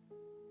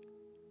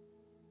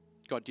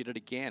did it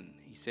again.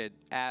 He said,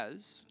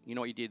 you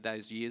know what you did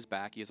those years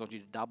back? He goes, I want you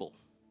to double.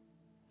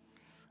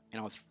 And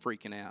I was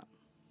freaking out.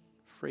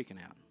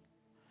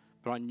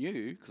 But I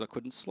knew because I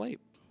couldn't sleep.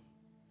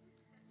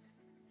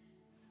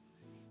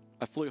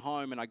 I flew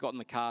home and I got in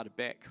the car to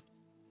Beck.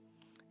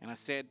 And I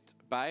said,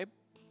 babe,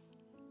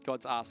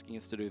 God's asking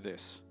us to do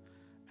this.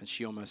 And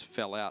she almost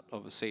fell out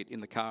of the seat in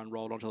the car and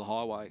rolled onto the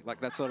highway.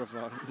 Like that sort of...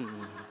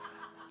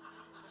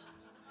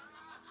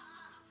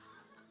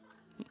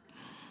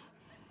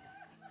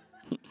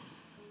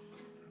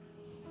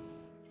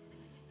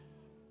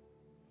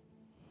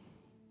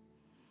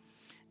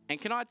 And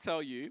can I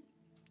tell you,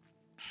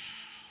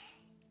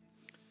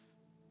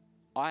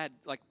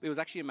 it was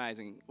actually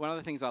amazing. One of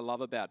the things I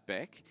love about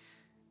Beck,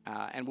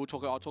 and I'll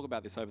talk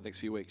about this over the next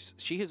few weeks,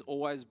 she has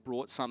always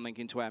brought something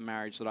into our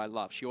marriage that I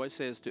love. She always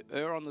says to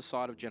err on the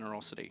side of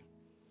generosity.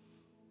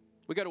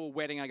 We go to a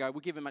wedding, I go,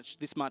 we'll give him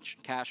this much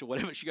cash or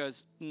whatever. She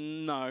goes,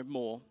 no,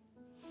 more.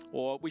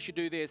 Or we should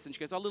do this. And she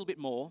goes, a little bit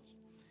more.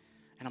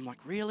 And I'm like,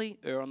 really?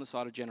 Err on the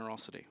side of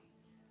generosity.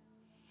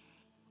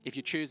 If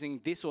you're choosing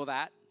this or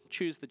that,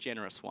 choose the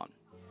generous one.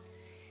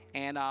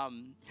 And I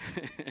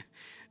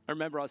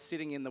remember I was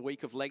sitting in the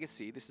week of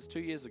Legacy. This is 2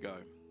 years ago,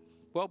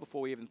 well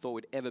before we even thought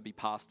we'd ever be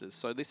pastors.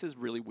 So this is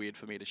really weird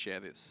for me to share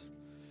this.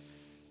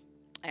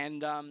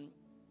 And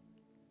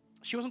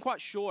she wasn't quite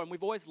sure, and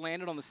we've always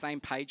landed on the same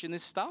page in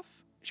this stuff.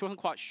 She wasn't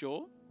quite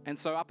sure. And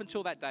so up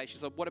until that day,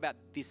 she's like, what about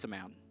this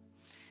amount?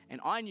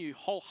 And I knew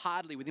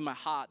wholeheartedly within my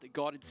heart that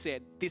God had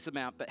said this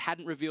amount, but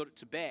hadn't revealed it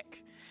to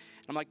Beck.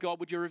 I'm like, God,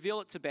 would you reveal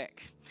it to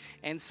Beck?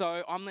 And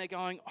so I'm there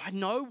going, I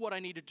know what I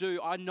need to do.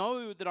 I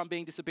know that I'm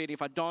being disobedient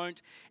if I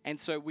don't. And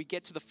so we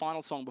get to the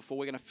final song before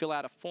we're going to fill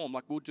out a form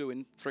like we'll do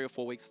in 3 or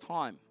 4 weeks'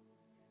 time.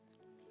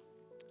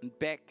 And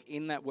Beck,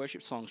 in that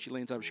worship song, she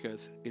leans over, she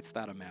goes, it's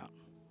that amount.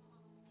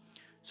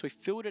 So we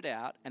filled it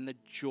out, and the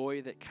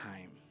joy that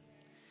came.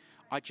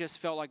 I just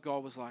felt like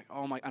God was like,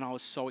 oh my, and I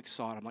was so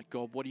excited. I'm like,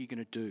 God, what are you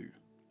going to do?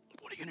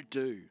 What are you going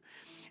to do?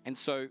 And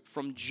so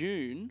from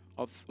June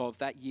of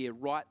that year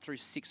right through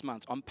 6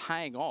 months, I'm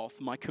paying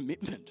off my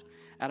commitment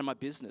out of my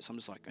business. I'm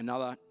just like,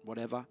 another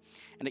whatever.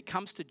 And it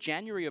comes to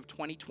January of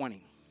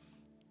 2020.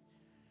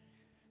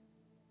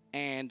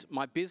 And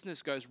my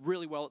business goes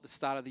really well at the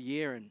start of the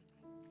year, and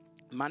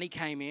money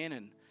came in,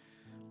 and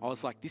I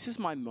was like, this is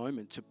my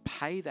moment to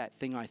pay that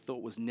thing I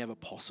thought was never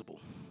possible.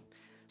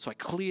 So I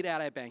cleared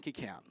out our bank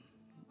account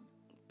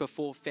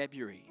before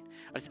February.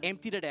 I just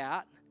emptied it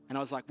out, and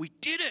I was like, we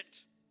did it.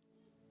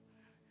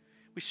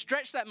 We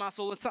stretched that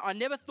muscle, and so I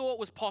never thought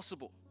was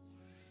possible.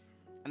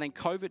 And then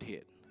COVID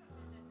hit.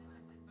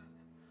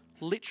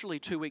 Literally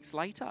 2 weeks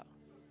later.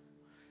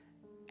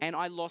 And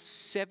I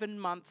lost 7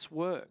 months'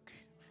 work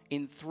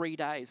in 3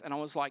 days. And I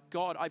was like,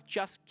 God, I've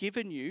just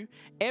given you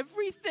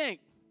everything.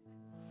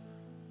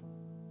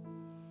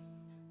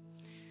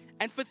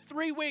 And for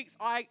 3 weeks,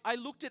 I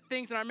looked at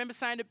things, and I remember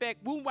saying to Beck,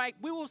 we'll wait,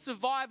 we will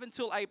survive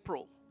until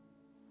April.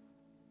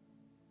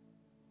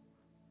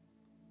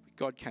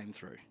 God came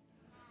through.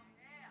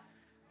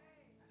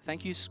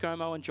 Thank you,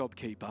 ScoMo and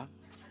JobKeeper.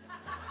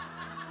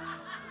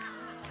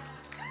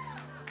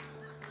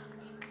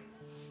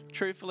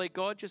 Truthfully,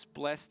 God just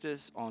blessed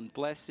us on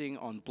blessing,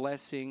 on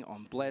blessing,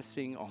 on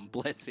blessing, on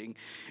blessing.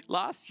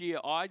 Last year,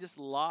 I just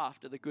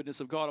laughed at the goodness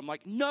of God. I'm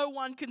like, no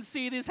one can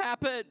see this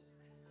happen.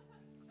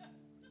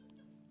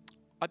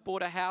 I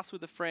bought a house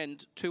with a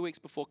friend 2 weeks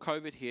before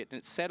COVID hit, and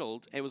it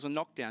settled. It was a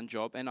knockdown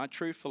job, and I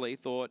truthfully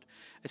thought,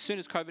 as soon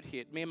as COVID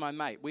hit, me and my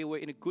mate, we were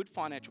in a good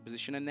financial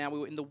position, and now we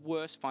were in the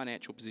worst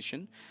financial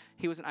position.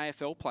 He was an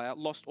AFL player,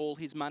 lost all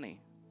his money.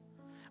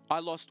 I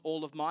lost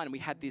all of mine, and we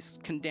had this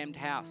condemned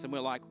house, and we're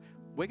like,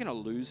 we're going to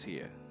lose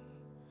here.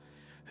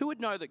 Who would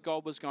know that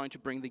God was going to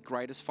bring the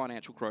greatest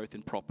financial growth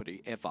in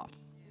property ever?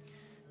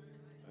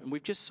 And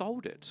we've just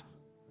sold it.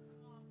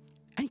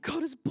 And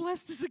God has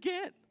blessed us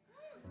again.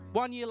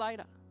 1 year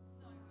later.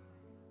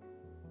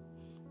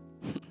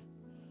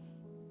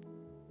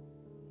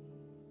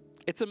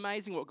 It's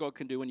amazing what God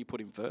can do when you put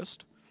him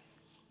first.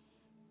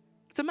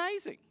 It's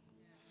amazing.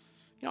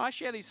 You know, I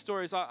share these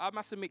stories. I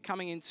must admit,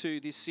 coming into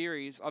this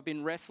series, I've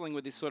been wrestling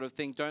with this sort of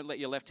thing. Don't let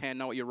your left hand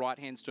know what your right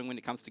hand's doing when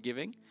it comes to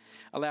giving.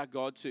 Allow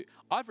God to.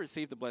 I've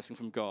received the blessing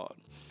from God.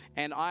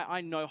 And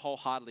I know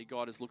wholeheartedly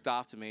God has looked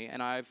after me.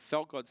 And I've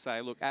felt God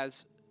say, look,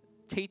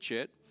 teach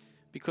it,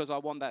 because I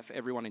want that for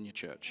everyone in your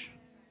church.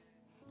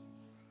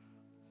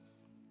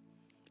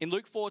 In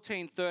Luke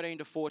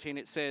 14:13-14,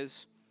 it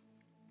says,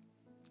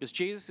 as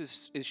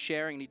Jesus is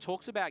sharing, and he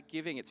talks about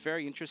giving, it's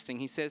very interesting.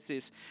 He says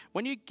this,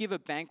 when you give a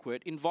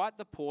banquet, invite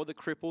the poor, the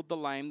crippled, the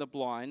lame, the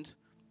blind,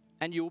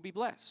 and you will be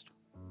blessed.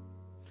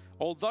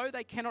 Although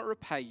they cannot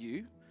repay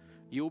you,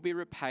 you'll be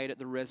repaid at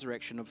the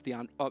resurrection of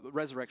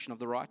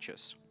the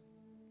righteous.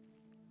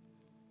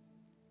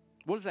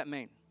 What does that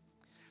mean?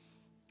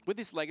 With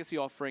this legacy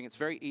offering, it's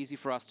very easy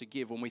for us to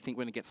give when we think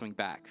we're going to get something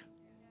back.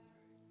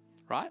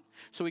 Right?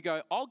 So we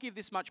go, I'll give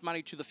this much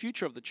money to the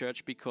future of the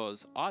church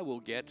because I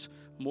will get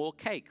more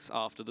cakes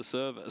after the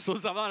service or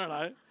something. I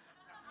don't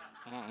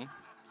know.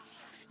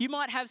 You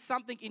might have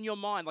something in your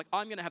mind like,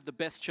 I'm going to have the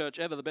best church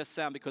ever, the best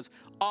sound because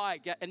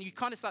and you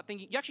kind of start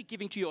thinking, you're actually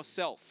giving to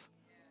yourself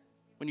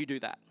when you do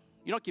that.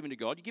 You're not giving to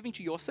God, you're giving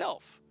to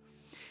yourself.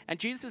 And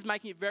Jesus is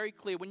making it very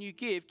clear, when you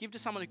give to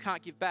someone who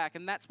can't give back.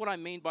 And that's what I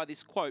mean by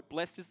this quote,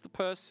 blessed is the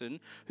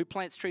person who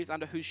plants trees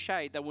under whose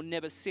shade they will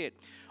never sit.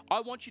 I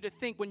want you to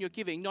think when you're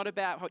giving, not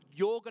about what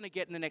you're going to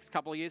get in the next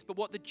couple of years, but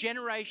what the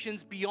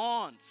generations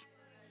beyond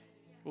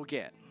will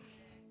get.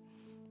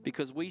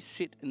 Because we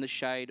sit in the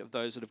shade of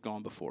those that have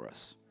gone before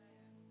us.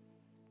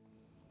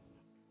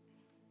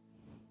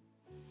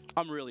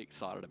 I'm really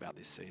excited about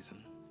this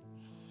season.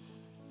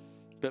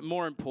 But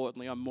more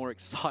importantly, I'm more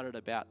excited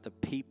about the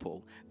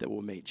people that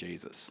will meet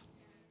Jesus.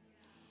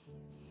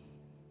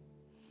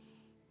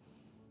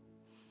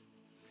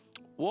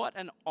 What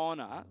an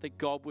honor that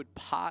God would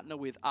partner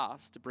with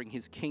us to bring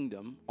his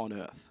kingdom on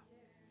earth.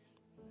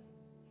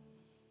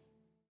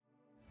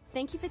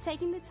 Thank you for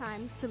taking the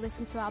time to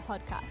listen to our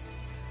podcast.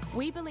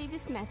 We believe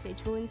this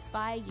message will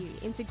inspire you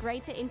into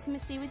greater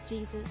intimacy with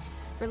Jesus,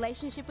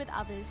 relationship with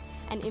others,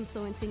 and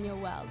influence in your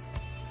world.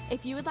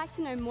 If you would like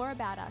to know more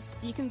about us,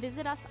 you can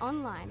visit us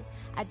online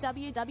at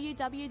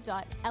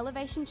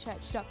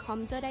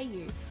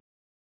www.elevationchurch.com.au